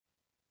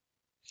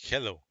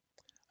Hello,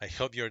 I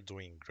hope you're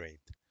doing great.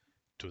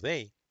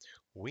 Today,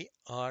 we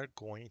are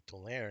going to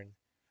learn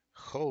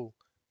how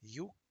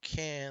you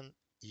can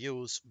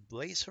use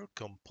Blazor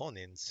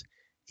components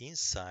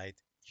inside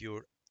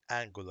your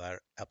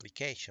Angular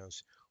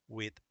applications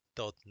with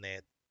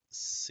 .NET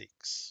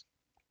 6.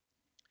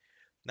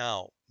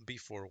 Now,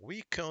 before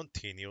we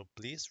continue,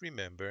 please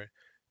remember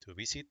to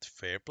visit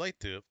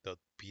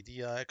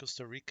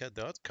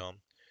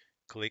fairplaytube.pdicostarica.com,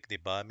 click the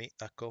Buy Me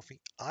a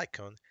Coffee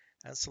icon,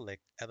 and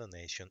select a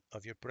donation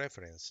of your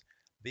preference.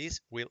 This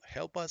will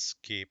help us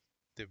keep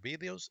the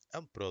videos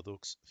and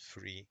products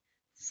free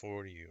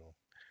for you.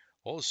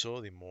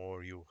 Also, the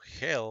more you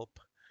help,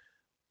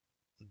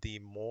 the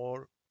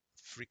more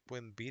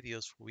frequent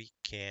videos we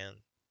can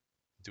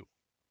do.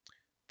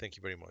 Thank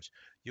you very much.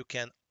 You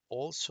can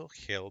also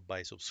help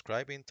by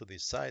subscribing to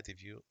this site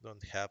if you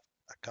don't have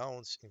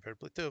accounts in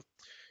FairPlayTube.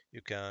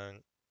 You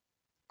can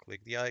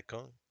click the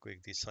icon,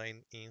 click the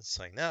sign in,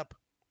 sign up,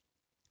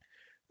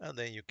 and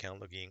then you can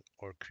log in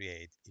or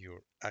create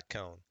your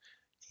account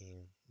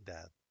in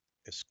that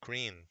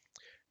screen.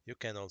 You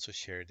can also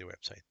share the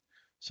website.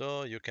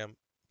 So you can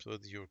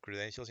put your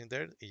credentials in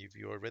there if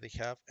you already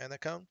have an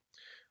account.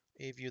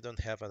 If you don't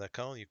have an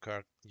account, you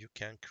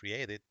can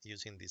create it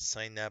using the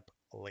sign up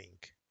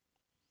link.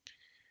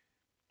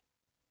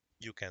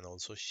 You can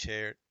also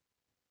share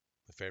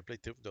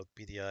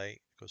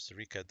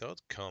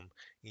fairplaytube.pdicostarica.com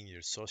in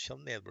your social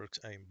networks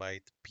and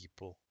invite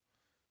people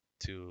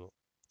to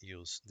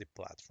use the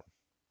platform.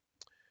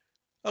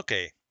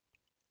 Okay,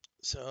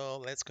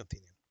 so let's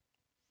continue.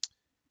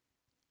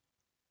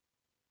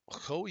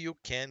 How you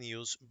can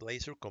use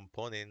Blazor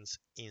components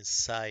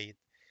inside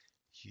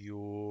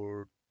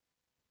your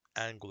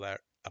Angular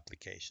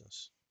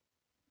applications.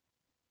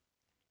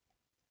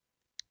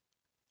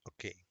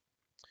 Okay,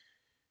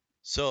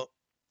 so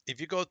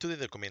if you go to the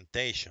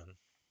documentation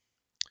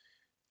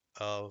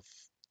of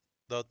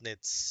 .NET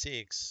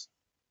 6,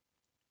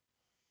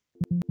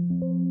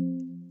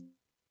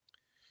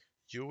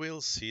 you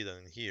will see that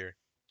in here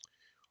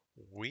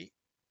we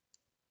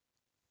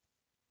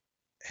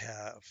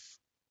have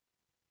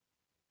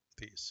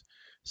this.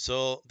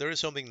 So there is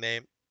something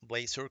named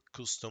Blazor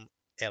Custom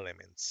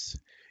Elements.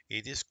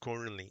 It is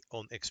currently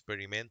on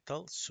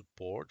experimental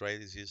support, right?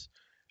 This is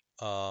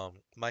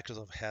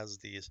Microsoft has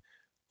this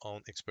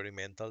on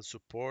experimental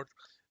support.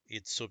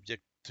 It's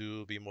subject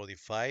to be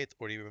modified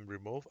or even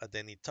removed at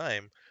any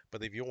time.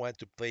 But if you want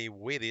to play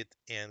with it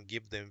and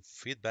give them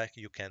feedback,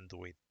 you can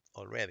do it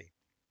already.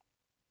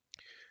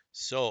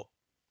 So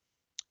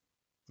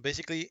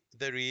basically,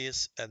 there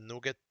is a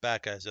NuGet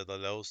package that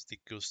allows the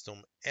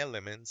custom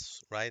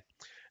elements, right?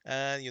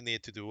 And you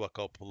need to do a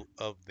couple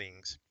of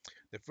things.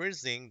 The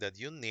first thing that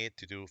you need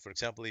to do, for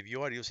example, if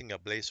you are using a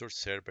Blazor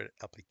Server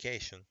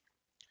application,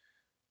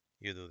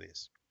 you do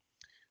this.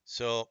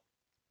 So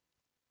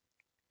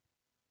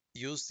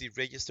use the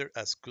register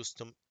as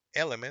custom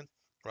element,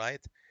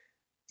 right?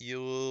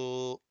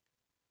 You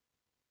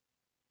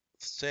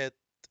set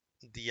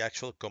the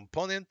actual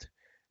component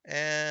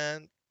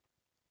and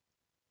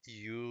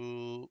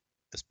you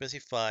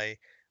specify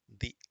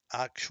the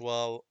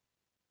actual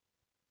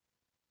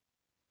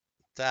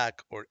tag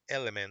or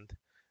element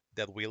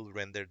that will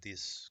render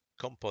this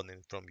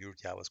component from your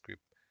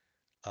JavaScript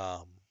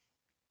um,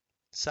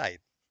 side,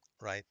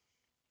 right?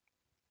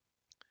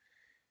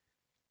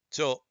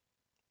 So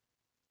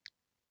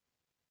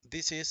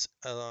this is,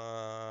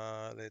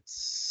 let's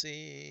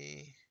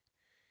see,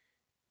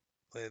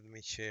 let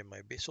me share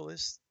my Visual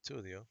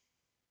Studio.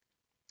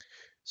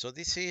 So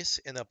this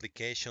is an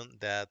application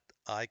that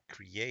I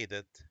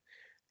created,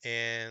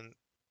 and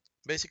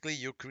basically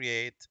you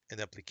create an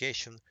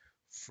application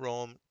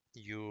from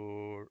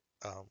your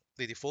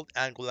the default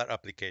Angular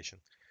application.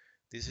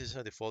 This is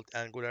a default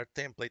Angular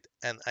template,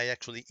 and I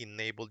actually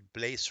enabled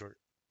Blazor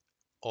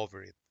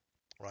over it,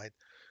 right?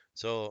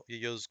 So you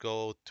just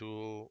go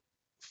to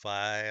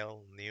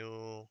File,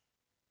 New,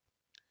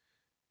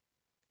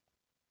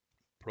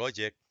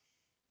 Project.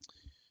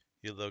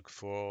 You look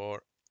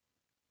for,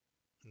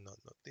 no,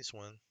 not this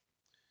one.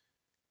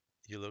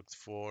 You look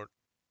for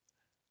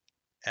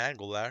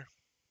Angular,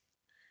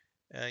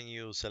 and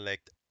you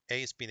select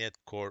ASP.NET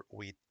Core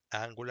with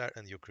Angular,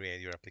 and you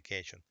create your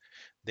application.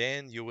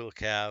 Then you will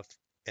have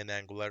an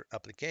Angular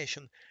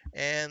application,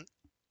 and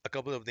a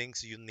couple of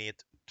things you need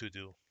to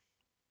do.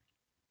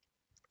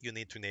 You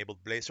need to enable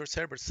Blazor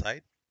server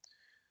side,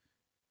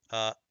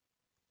 uh,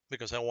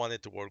 because I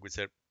wanted to work with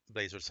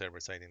Blazor server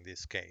side in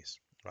this case,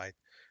 right?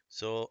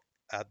 So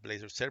at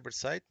Blazor server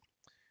side,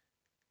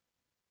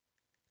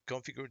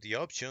 configure the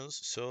options.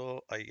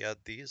 So I add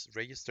this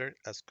registered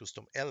as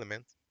custom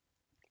element,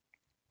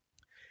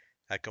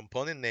 a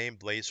component name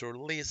Blazor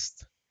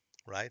list,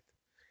 right?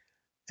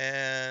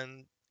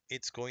 And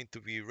it's going to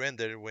be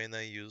rendered when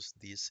I use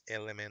this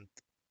element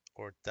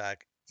or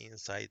tag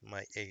inside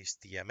my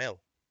HTML,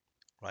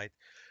 right?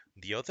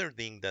 The other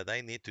thing that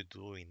I need to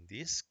do in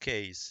this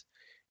case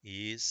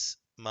is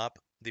map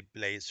the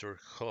Blazor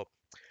hub.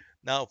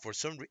 Now, for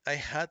I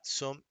had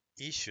some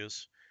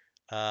issues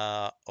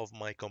of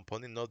my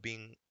component not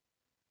being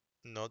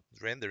not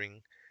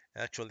rendering.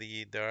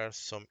 Actually, there are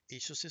some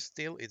issues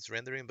still. It's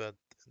rendering, but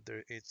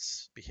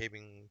it's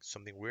behaving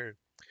something weird.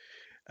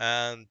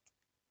 And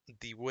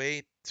the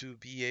way to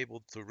be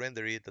able to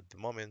render it at the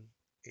moment,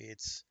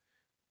 it's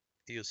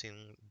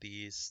using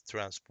this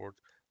transport,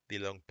 the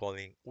long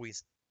polling,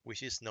 which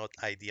is not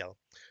ideal.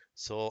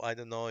 So I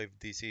don't know if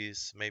this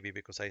is maybe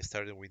because I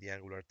started with the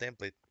Angular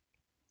template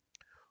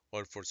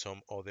or for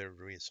some other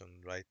reason,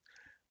 right?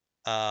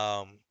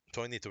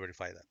 So I need to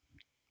verify that.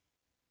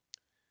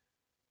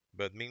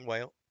 But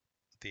meanwhile,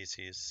 this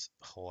is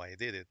how I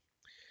did it.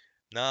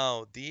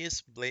 Now,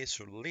 this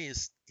Blazor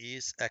list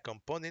is a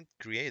component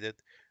created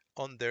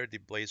under the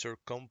Blazor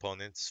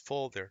components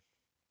folder.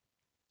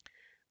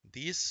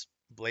 This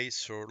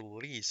Blazor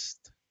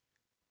list,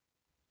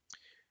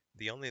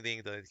 the only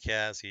thing that it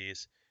has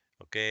is,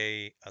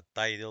 okay, a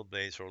title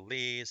Blazor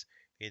list.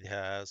 It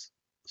has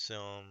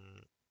some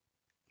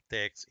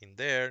text in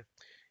there.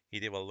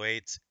 It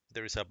evaluates,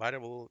 there is a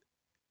variable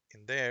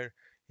in there.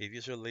 If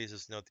user list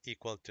is not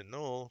equal to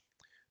null,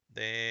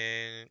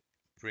 then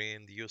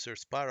print the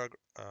user's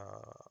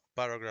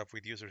paragraph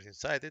with users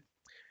inside it.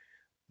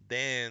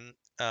 Then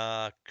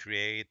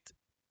create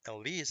a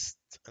list,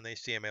 an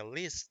HTML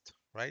list,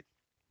 right?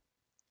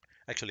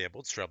 Actually, a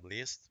bootstrap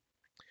list.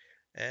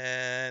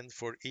 And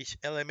for each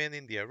element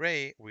in the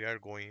array, we are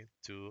going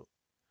to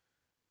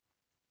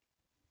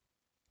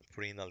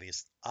print a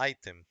list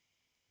item,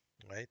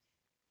 right?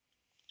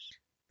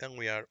 And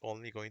we are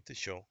only going to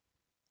show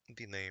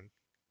the name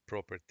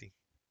property.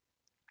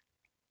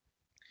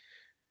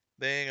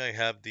 Then I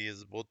have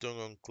this button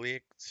on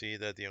click. See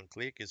that the on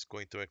click is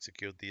going to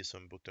execute this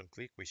on button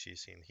click, which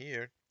is in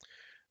here,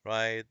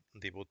 right?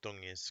 The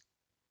button is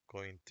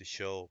going to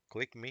show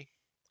click me.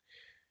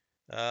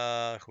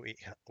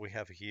 We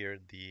have here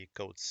the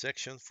code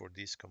section for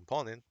this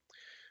component.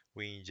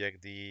 We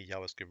inject the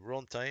JavaScript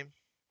runtime,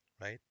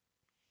 right?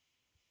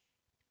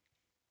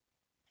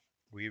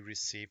 We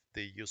receive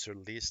the user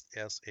list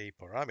as a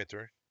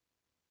parameter.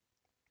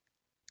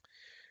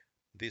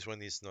 This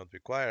one is not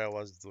required. I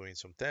was doing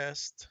some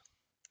test.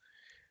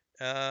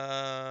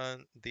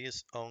 And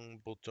this on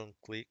button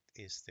click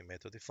is the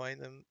method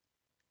defined, and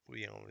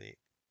we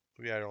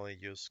are only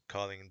just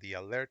calling the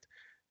alert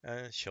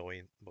and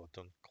showing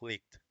button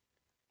clicked,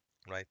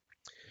 right?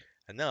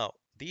 And now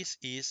this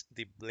is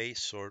the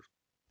Blazor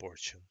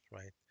portion,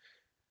 right?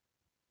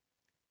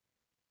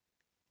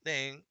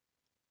 Then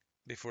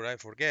before I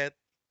forget,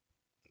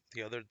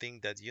 the other thing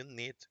that you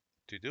need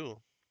to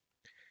do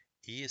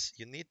is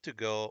you need to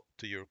go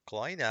to your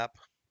client app,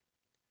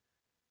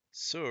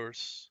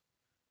 source,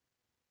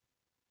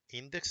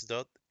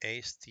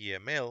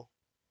 index.html,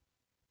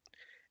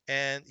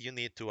 and you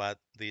need to add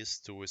these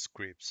two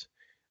scripts,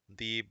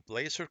 the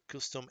Blazor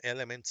custom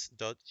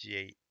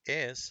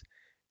elements.js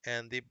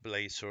and the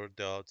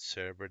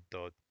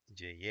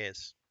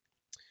blazor.server.js.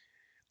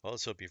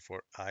 Also,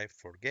 before I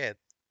forget,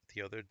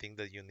 the other thing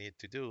that you need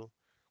to do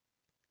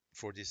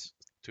for this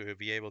to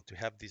be able to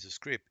have this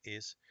script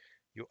is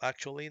you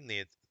actually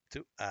need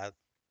to add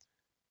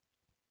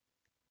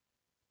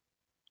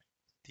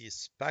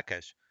this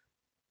package,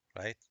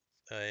 right?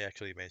 I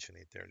actually mentioned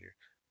it earlier.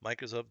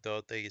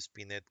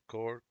 Microsoft.ASP.NET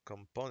Core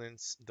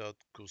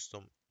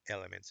Components.Custom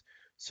Elements.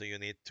 So you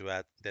need to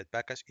add that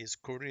package is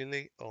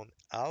currently on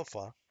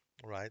alpha,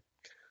 right?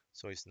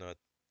 So it's not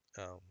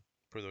um,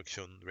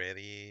 production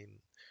ready,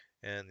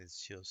 and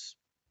it's just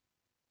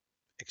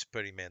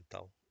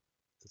experimental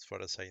as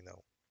far as I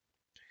know.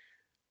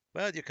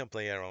 But you can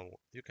play around.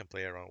 You can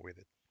play around with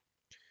it.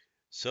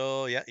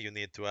 So yeah, you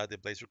need to add the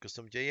Blazor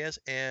custom JS,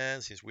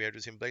 and since we are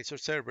using Blazor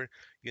Server,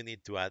 you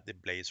need to add the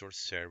Blazor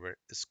Server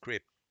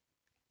script.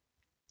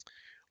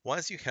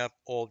 Once you have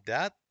all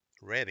that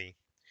ready,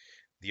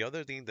 the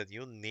other thing that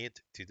you need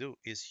to do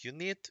is you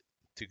need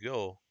to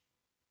go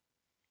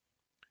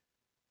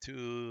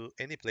to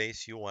any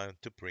place you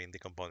want to print the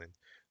component.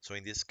 So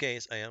in this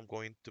case, I am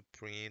going to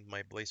print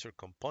my Blazor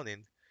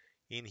component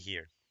in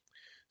here.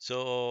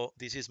 So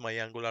this is my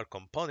Angular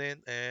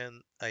component,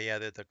 and I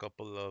added a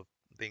couple of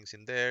things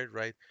in there,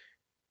 right?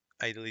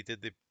 I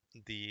deleted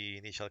the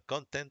initial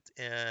content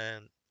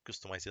and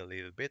customized it a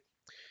little bit.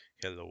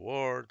 Hello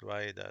world,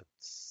 right?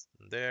 That's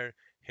there.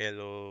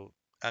 Hello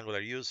Angular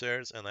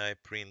users, and I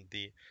print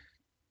the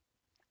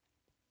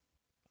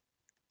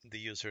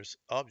user's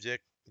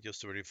object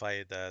just to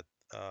verify that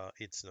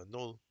it's not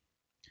null,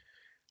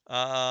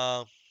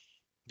 uh,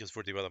 just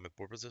for development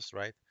purposes,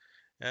 right?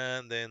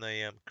 And then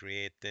I am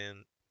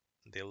creating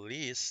the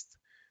list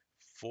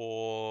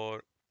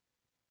for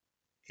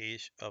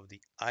each of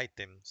the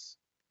items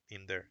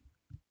in there,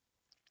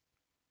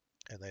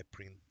 and I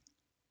print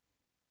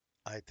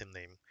item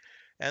name.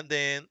 And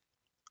then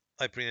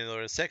I print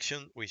another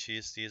section, which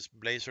is this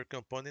Blazor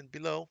component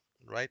below,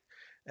 right?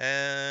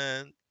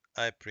 And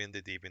I print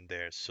the div in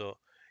there. So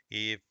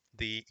if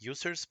the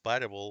user's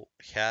variable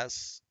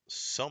has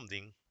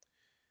something,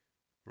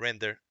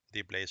 render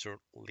the Blazor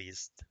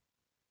list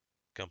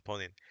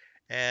component.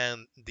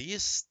 And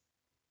this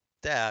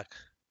tag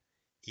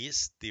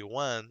is the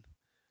one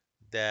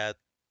that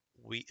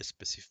we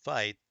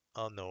specified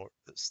on our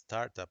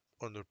startup,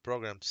 on the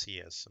program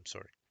CS, I'm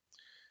sorry,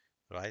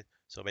 right?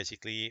 So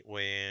basically,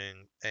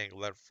 when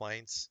Angular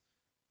finds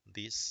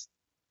this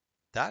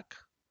tag,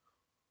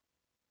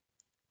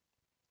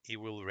 it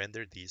will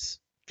render this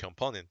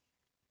component.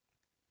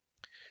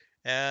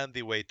 And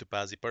the way to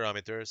pass the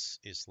parameters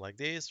is like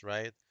this,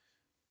 right?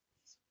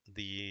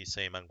 The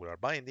same Angular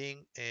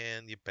binding,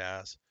 and you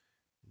pass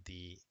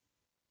the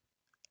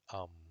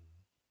um,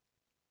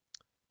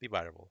 the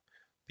variable.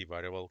 The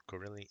variable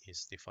currently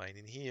is defined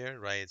in here,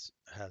 right? It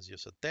has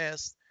just a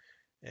test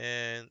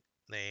and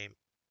name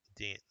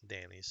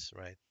Dennis,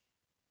 right?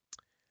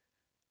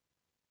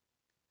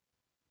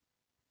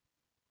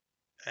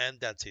 And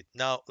that's it.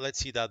 Now let's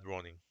see that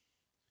running.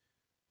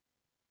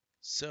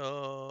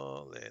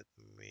 So let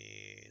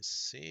me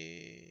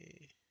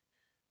see.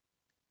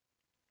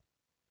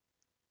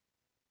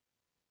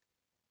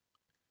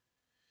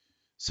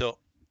 So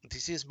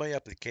this is my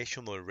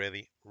application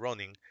already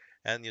running,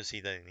 and you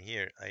see that in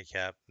here I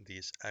have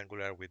this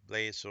Angular with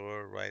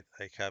Blazor, right?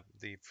 I have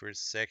the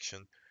first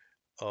section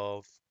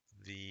of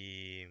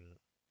the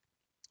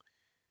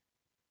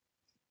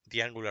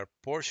the Angular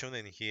portion,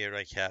 and here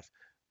I have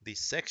this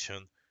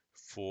section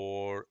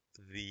for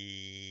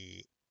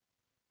the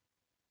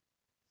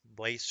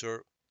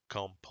Blazor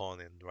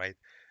component, right?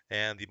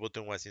 And the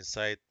button was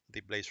inside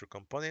the Blazor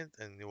component,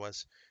 and it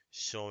was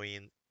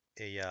showing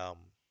a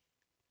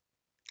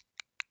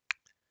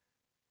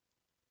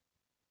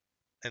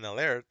an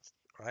alert,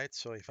 right?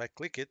 So if I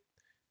click it,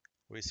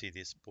 we see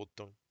this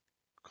button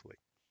click.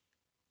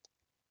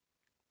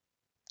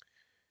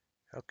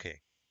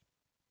 Okay,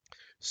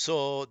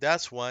 so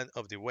that's one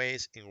of the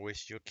ways in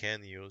which you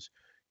can use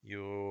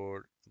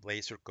your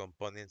Blazor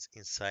components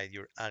inside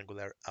your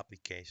Angular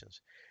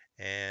applications.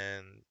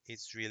 And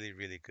it's really,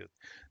 really good.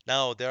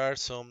 Now, there are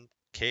some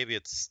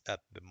caveats at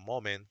the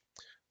moment,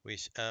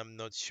 which I'm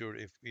not sure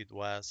if it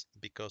was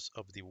because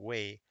of the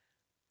way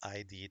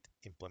I did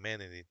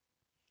implemented it.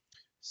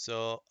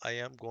 So I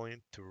am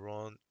going to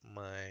run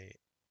my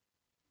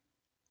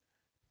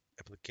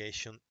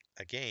application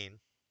again.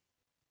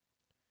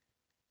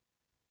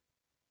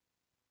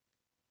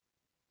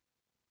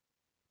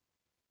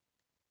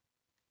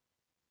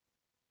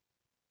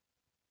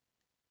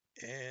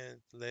 And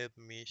let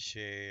me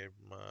share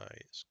my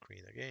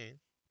screen again.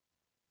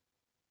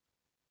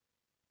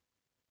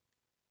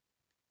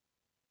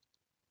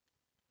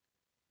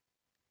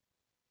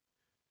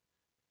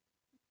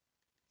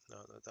 No,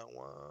 not that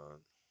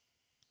one.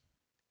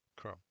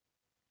 Chrome.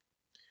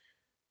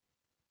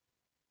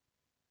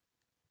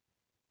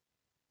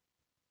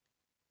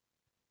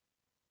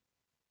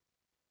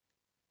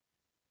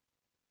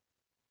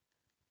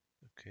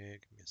 Okay,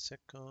 give me a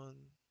second.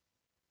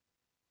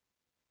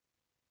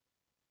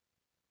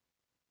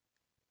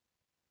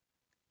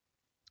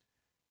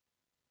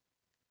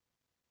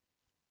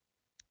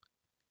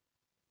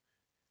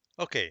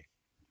 Okay,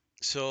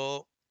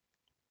 so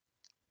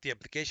the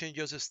application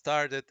just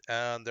started,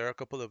 and there are a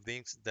couple of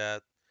things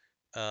that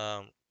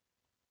um,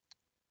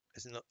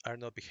 are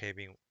not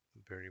behaving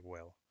very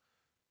well.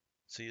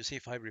 So you see,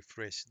 if I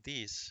refresh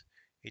this,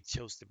 it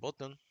shows the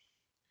button,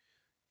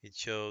 it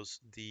shows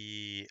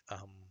the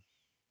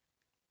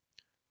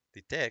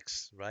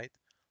text, right?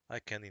 I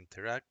can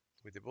interact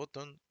with the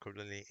button.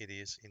 Currently, it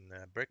is in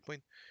a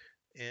breakpoint,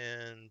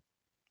 and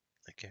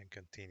I can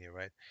continue,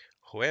 right?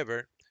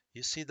 However,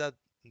 you see that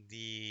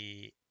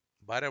the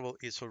variable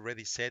is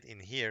already set in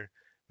here,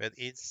 but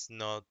it's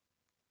not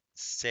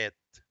set,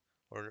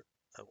 or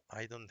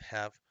I don't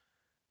have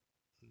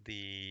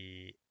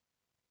the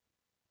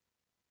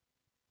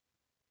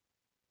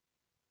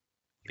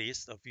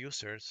list of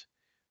users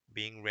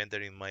being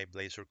rendered in my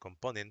Blazor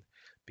component,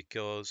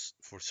 because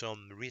for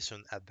some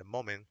reason at the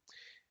moment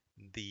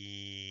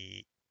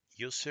the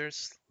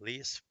users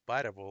list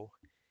variable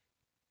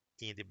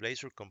in the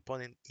Blazor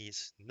component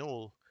is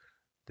null,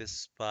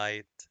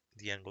 despite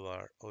the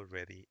Angular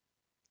already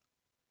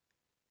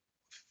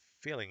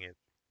filling it.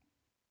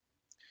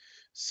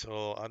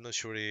 So I'm not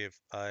sure if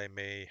I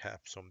may have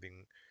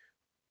something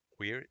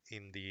weird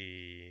in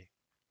the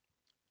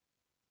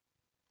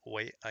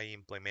way I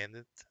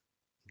implemented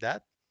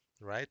that,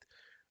 right?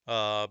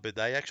 But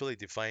I actually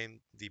defined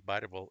the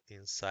variable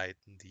inside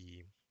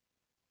the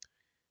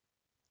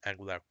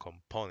Angular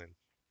component.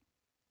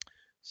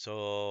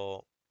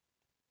 So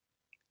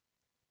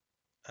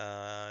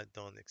I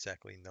don't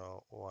exactly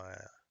know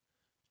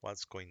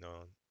what's going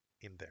on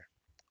in there,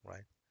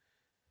 right?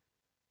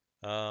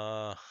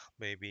 Uh,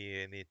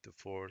 Maybe I need to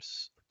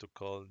force to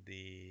call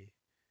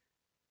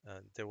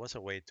there was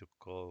a way to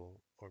call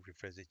or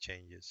refresh the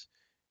changes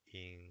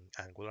in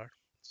Angular.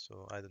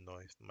 So I don't know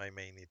if I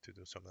may need to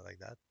do something like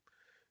that.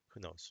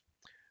 Who knows?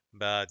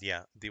 But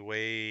yeah, the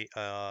way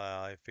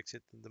I fix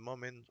it at the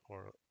moment,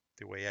 or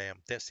the way I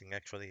am testing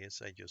actually,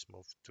 is I just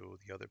move to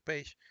the other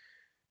page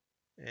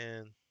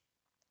and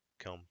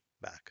come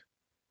back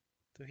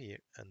to here,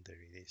 and there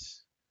it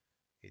is.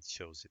 It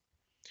shows it.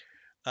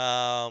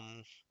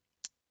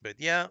 But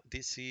yeah,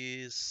 this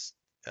is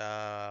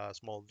a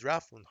small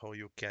draft on how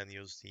you can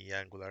use the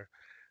Angular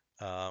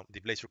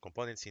the Blazor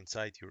components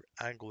inside your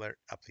Angular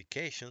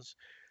applications.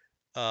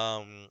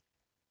 Um,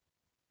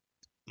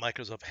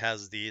 Microsoft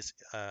has these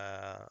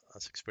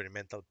as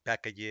experimental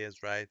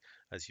packages, right?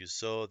 As you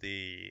saw,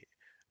 the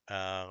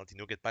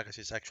Nugget package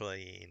is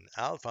actually in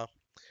alpha,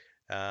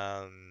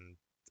 and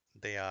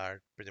they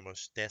are pretty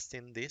much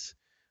testing this,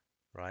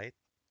 right?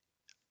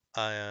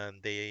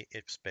 And they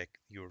expect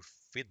your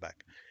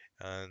feedback.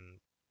 And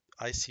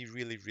I see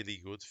really, really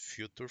good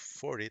future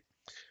for it,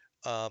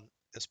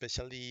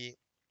 especially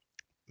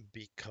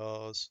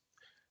because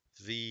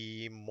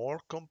the more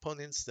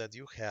components that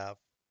you have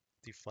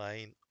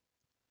defined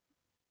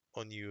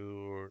on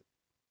your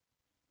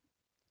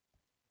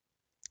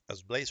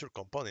as Blazor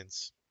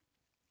components,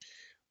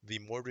 the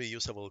more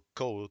reusable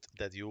code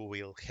that you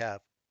will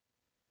have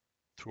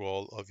through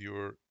all of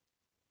your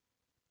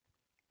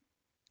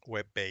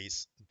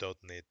web-based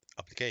 .NET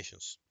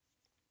applications.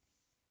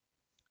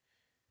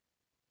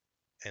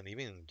 And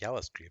even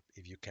JavaScript,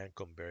 if you can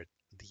convert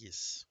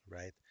these,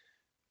 right?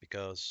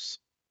 Because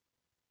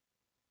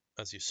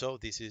as you saw,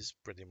 this is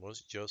pretty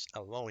much just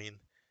allowing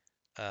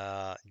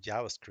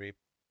JavaScript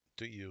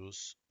to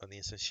use and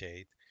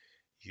instantiate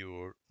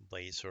your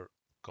Blazor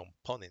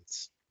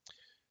components.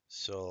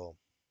 So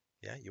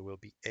yeah, you will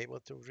be able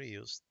to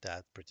reuse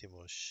that pretty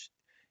much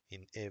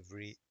in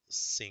every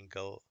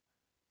single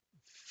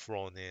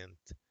front end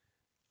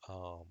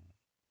um,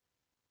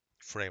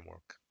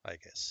 framework, I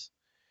guess.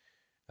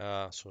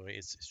 So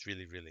it's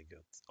really, really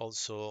good.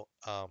 Also,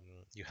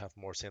 you have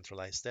more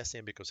centralized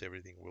testing because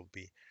everything will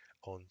be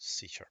on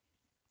C Sharp,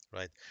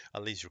 right?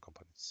 At least your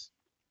components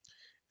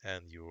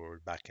and your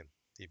backend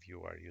if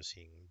you are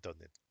using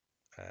 .NET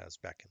as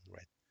backend,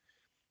 right?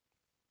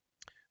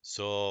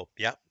 So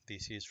yeah,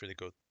 this is really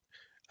good.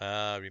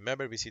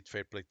 Remember, visit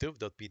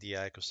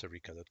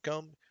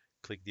fairplaytube.bdicostarica.com,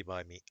 click the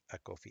Buy Me a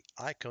Coffee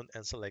icon,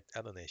 and select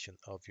a donation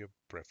of your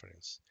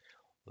preference.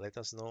 Let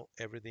us know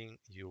everything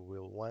you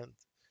will want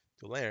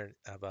to learn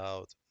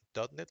about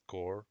 .NET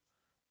Core,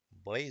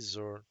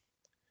 Blazor,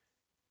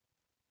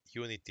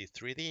 Unity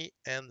 3D,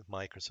 and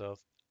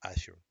Microsoft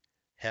Azure.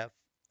 Have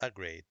a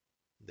great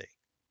day.